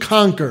needs to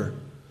conquer.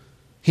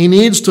 He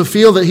needs to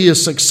feel that he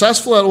is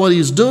successful at what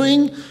he's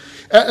doing.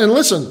 And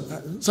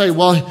listen, say,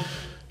 well,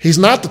 he's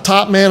not the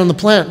top man on the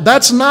planet.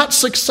 That's not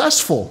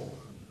successful.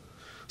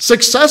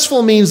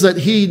 Successful means that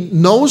he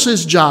knows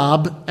his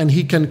job and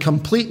he can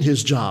complete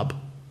his job.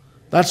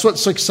 That's what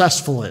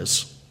successful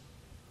is.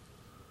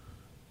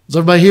 Is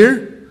everybody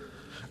here?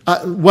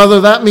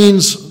 Whether that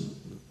means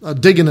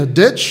digging a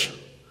ditch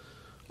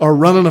or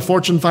running a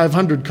Fortune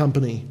 500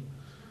 company.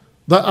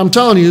 I'm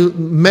telling you,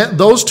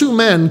 those two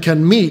men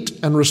can meet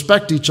and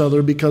respect each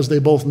other because they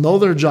both know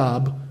their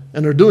job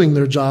and are doing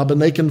their job,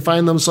 and they can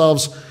find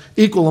themselves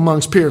equal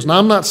amongst peers. Now,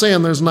 I'm not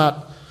saying there's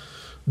not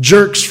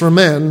jerks for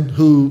men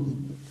who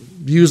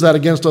use that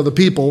against other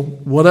people,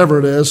 whatever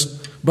it is.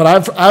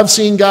 But I've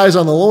seen guys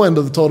on the low end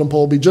of the totem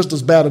pole be just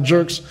as bad as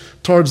jerks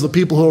towards the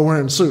people who are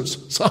wearing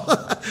suits. So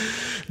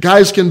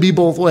guys can be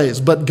both ways.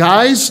 But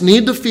guys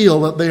need to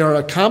feel that they are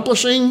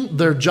accomplishing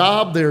their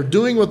job, they're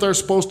doing what they're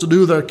supposed to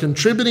do, they're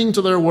contributing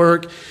to their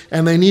work,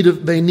 and they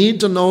need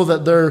to know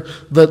that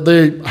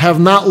they have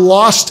not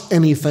lost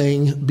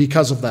anything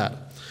because of that.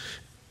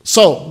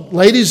 So,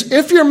 ladies,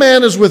 if your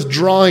man is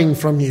withdrawing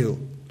from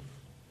you,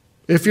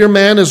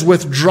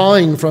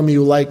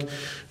 like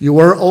you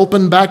were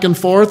open back and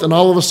forth, and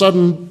all of a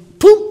sudden,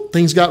 poof,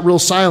 things got real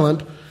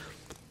silent,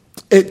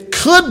 it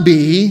could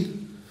be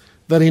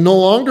that he no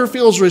longer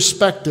feels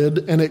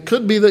respected, and it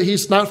could be that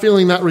he's not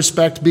feeling that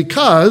respect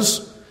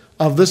because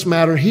of this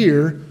matter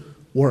here,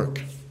 work.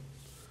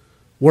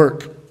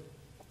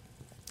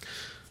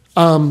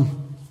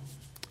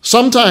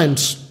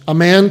 Sometimes a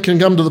man can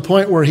come to the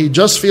point where he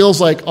just feels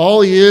like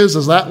all he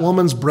is that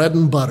woman's bread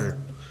and butter.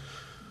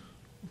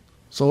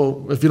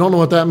 So if you don't know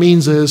what that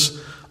means is,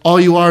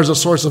 all you are is a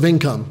source of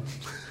income.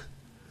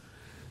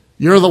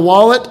 You're the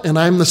wallet and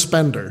I'm the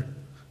spender.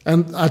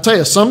 And I tell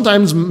you,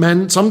 sometimes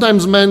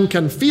men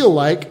can feel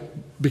like,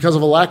 because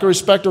of a lack of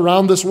respect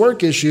around this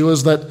work issue,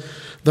 is that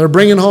they're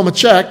bringing home a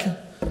check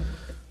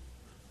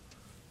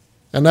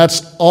and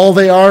that's all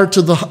they are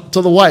to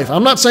the wife.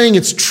 I'm not saying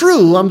it's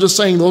true. I'm just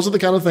saying those are the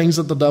kind of things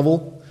that the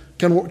devil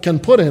can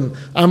put in.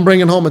 I'm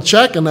bringing home a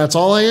check and that's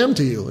all I am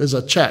to you, is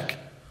a check.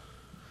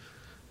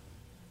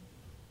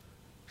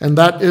 And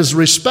that is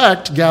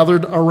respect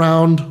gathered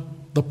around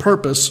the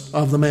purpose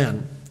of the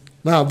man.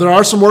 Now, there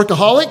are some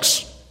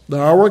workaholics.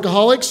 There are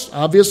workaholics,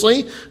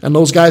 obviously, and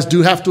those guys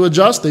do have to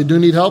adjust. They do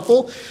need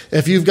helpful.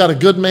 If you've got a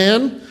good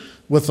man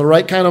with the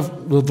right kind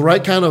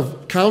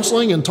of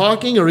counseling and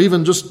talking, or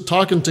even just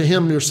talking to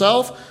him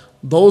yourself,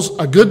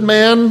 a good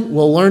man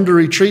will learn to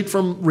retreat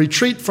from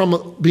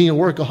being a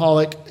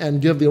workaholic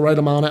and give the right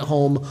amount at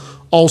home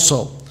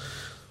also.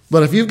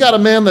 But if you've got a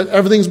man that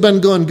everything's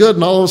been going good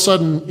and all of a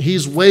sudden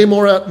he's way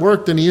more at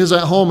work than he is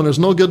at home and there's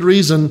no good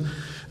reason,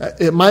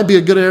 it might be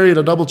a good area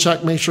to double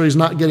check, make sure he's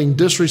not getting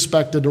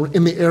disrespected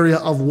in the area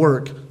of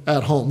work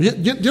at home.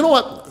 You know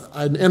what?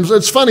 And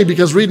it's funny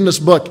because reading this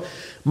book,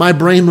 my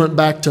brain went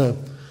back to,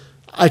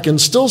 I can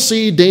still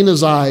see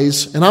Dana's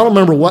eyes, and I don't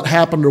remember what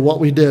happened or what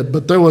we did,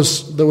 but there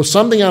was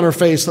something on her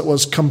face that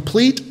was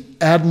complete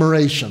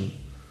admiration.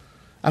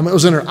 I mean, it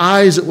was in her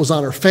eyes, it was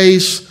on her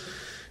face.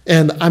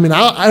 And I mean,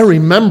 I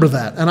remember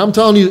that. And I'm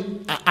telling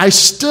you, I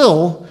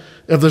still,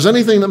 if there's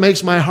anything that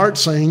makes my heart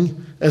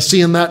sing, is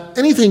seeing that,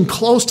 anything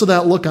close to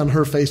that look on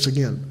her face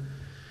again.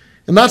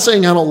 And not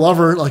saying I don't love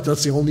her, like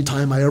that's the only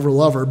time I ever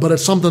love her, but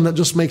it's something that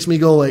just makes me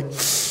go like,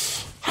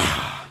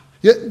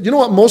 you know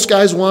what most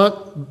guys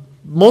want?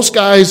 Most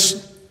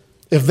guys,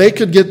 if they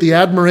could get the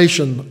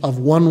admiration of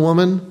one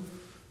woman,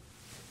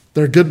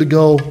 they're good to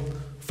go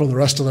for the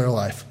rest of their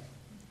life.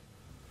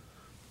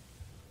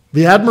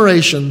 The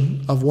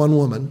admiration of one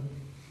woman.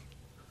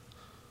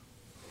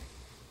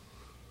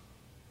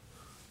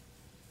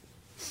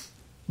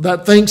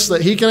 that thinks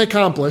that he can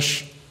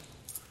accomplish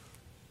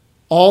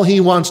all he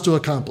wants to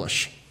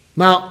accomplish.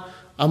 Now,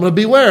 I'm going to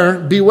beware,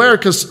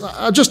 because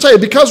I'll just tell you,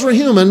 because we're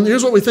human,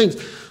 here's what we think.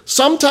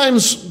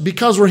 Sometimes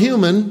because we're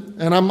human,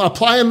 and I'm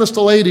applying this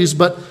to ladies,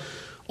 but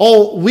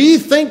we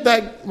think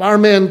that our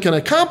man can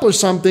accomplish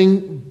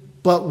something,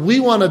 but we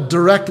want to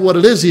direct what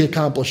it is he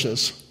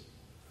accomplishes.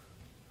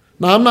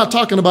 Now, I'm not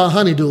talking about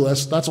honey-do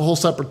list. That's a whole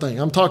separate thing.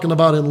 I'm talking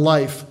about in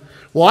life.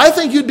 Well, I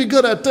think you'd be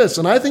good at this,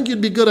 and I think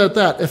you'd be good at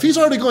that. If he's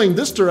already going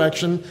this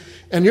direction,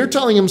 and you're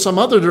telling him some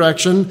other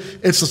direction,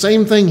 it's the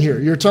same thing here.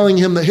 You're telling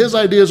him that his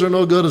ideas are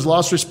no good, has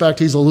lost respect,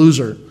 he's a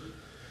loser.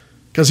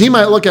 Because he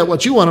might look at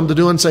what you want him to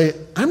do and say,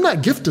 I'm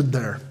not gifted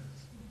there.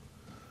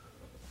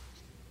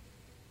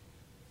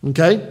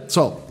 Okay?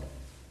 So,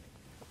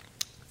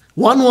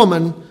 one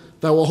woman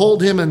that will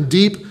hold him in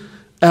deep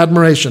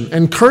admiration.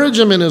 Encourage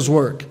him in his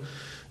work.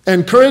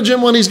 Encourage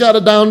him when he's got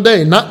a down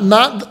day.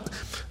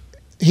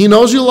 He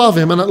knows you love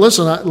him. And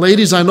listen,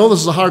 ladies, I know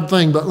this is a hard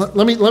thing, but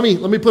let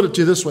me put it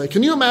to you this way.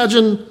 Can you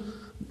imagine,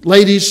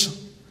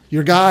 ladies,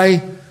 your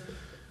guy?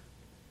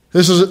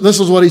 This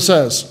is what he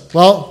says.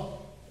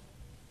 Well,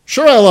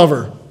 sure, I love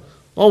her.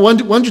 Oh,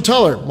 when'd you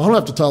tell her? Well, I don't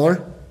have to tell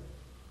her.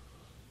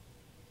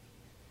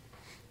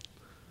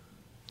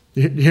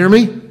 You hear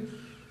me?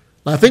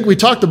 I think we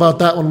talked about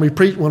that when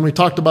we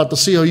talked about the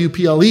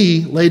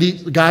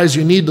COUPLE. Guys,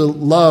 you need to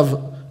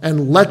love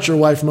and let your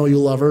wife know you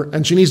love her,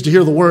 and she needs to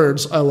hear the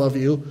words, I love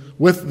you,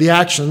 with the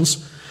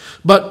actions.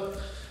 But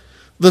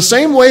the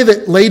same way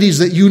that, ladies,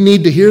 that you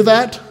need to hear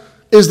that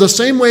is the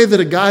same way that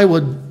a guy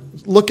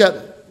would look at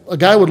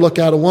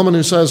a woman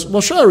who says, well,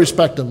 sure, I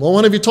respect him. Well,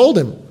 when have you told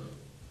him?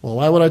 Well,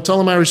 why would I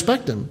tell him I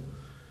respect him?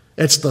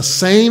 It's the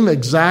same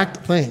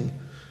exact thing.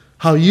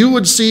 How you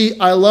would see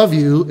I love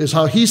you is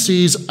how he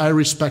sees I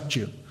respect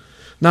you.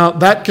 Now,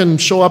 that can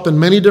show up in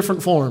many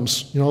different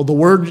forms. The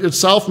word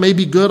itself may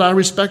be good, I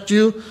respect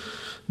you,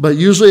 but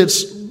usually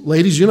it's,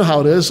 ladies, you know how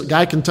it is. A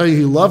guy can tell you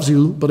he loves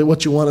you, but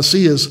what you want to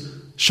see is,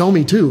 show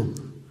me too.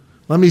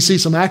 Let me see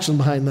some action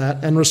behind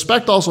that. And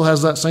respect also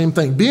has that same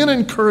thing. Be an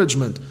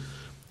encouragement.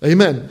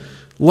 Amen.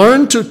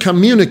 Learn to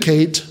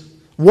communicate.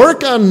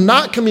 Work on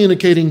not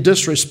communicating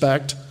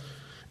disrespect.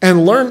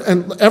 And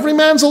every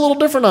man's a little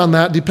different on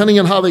that, depending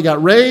on how they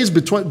got raised,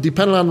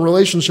 depending on the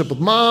relationship with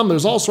mom.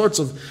 There's all sorts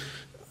of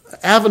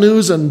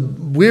avenues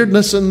and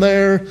weirdness in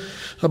there.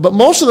 But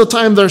most of the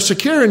time they're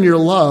secure in your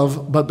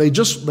love, but they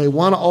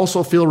want to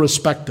also feel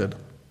respected.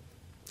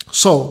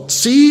 So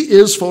C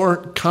is for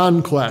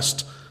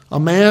conquest. A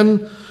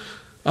man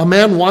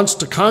wants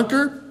to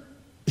conquer.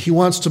 He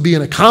wants to be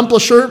an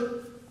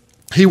accomplisher.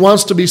 He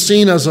wants to be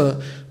seen as an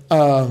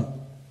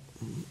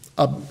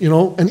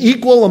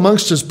equal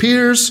amongst his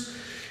peers.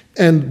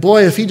 And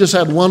boy, if he just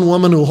had one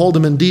woman who hold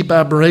him in deep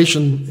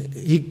admiration,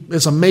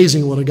 it's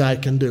amazing what a guy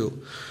can do.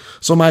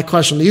 So my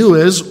question to you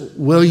is,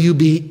 will you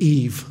be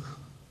Eve?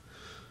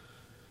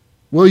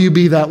 Will you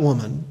be that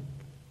woman?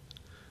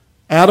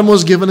 Adam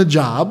was given a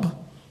job,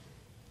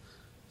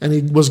 and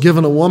he was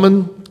given a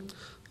woman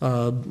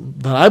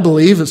that I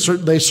believe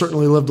they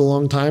certainly lived a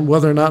long time,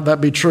 whether or not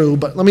that be true.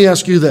 But let me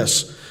ask you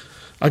this.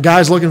 A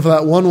guy's looking for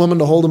that one woman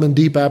to hold him in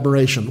deep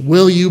admiration.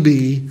 Will you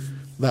be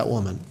that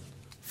woman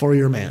for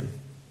your man?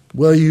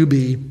 Will you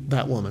be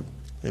that woman?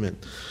 Amen.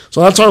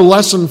 So that's our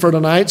lesson for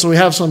tonight. So we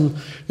have you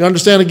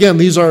understand again,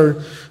 these are,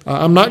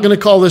 I'm not going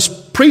to call this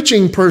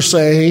preaching per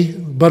se,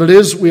 but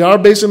we are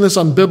basing this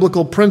on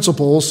biblical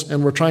principles,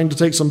 and we're trying to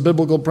take some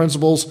biblical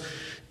principles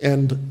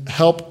and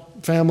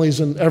help families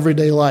in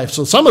everyday life.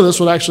 So some of this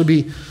would actually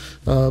be,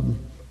 I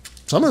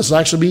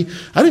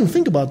didn't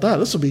think about that.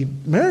 This would be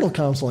marital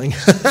counseling.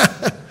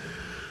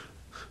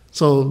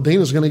 So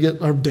Dana's going to get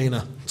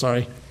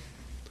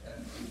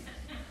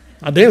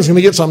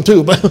some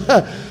too,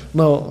 but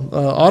no,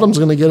 Autumn's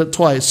going to get it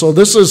twice. So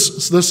this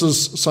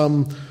is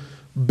some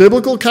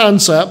biblical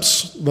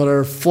concepts that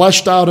are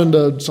fleshed out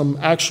into some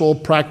actual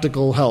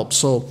practical help.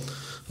 So,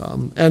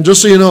 and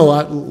just so you know,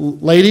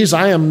 ladies,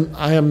 I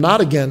am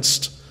not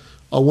against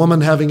a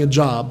woman having a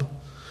job.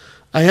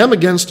 I am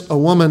against a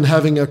woman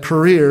having a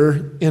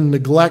career in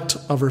neglect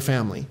of her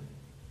family.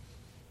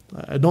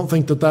 I don't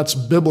think that that's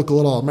biblical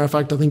at all. Matter of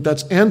fact, I think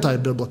that's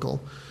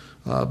anti-biblical.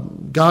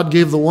 God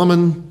gave the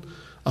woman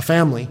a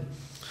family,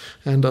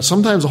 and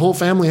sometimes the whole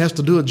family has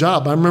to do a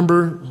job. I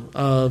remember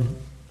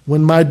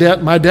when my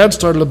dad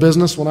started a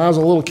business when I was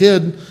a little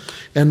kid,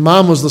 and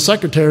Mom was the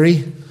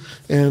secretary,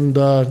 and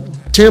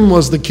Tim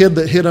was the kid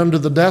that hid under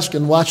the desk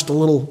and watched the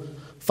little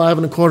 5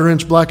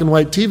 1/4-inch black and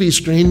white TV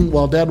screen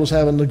while Dad was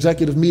having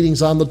executive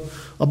meetings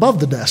above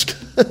the desk.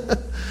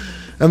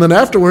 And then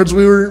afterwards,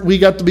 we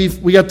got to be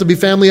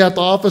family at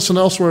the office and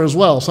elsewhere as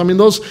well. So I mean,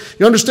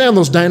 you understand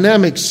those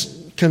dynamics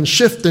can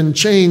shift and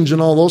change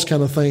and all those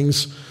kind of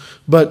things.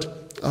 But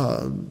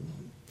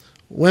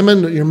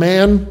women, your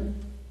man,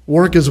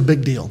 work is a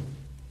big deal.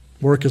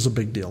 Work is a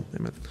big deal.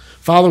 Amen.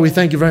 Father, we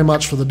thank you very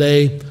much for the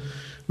day.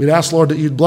 We'd ask, Lord, that you'd bless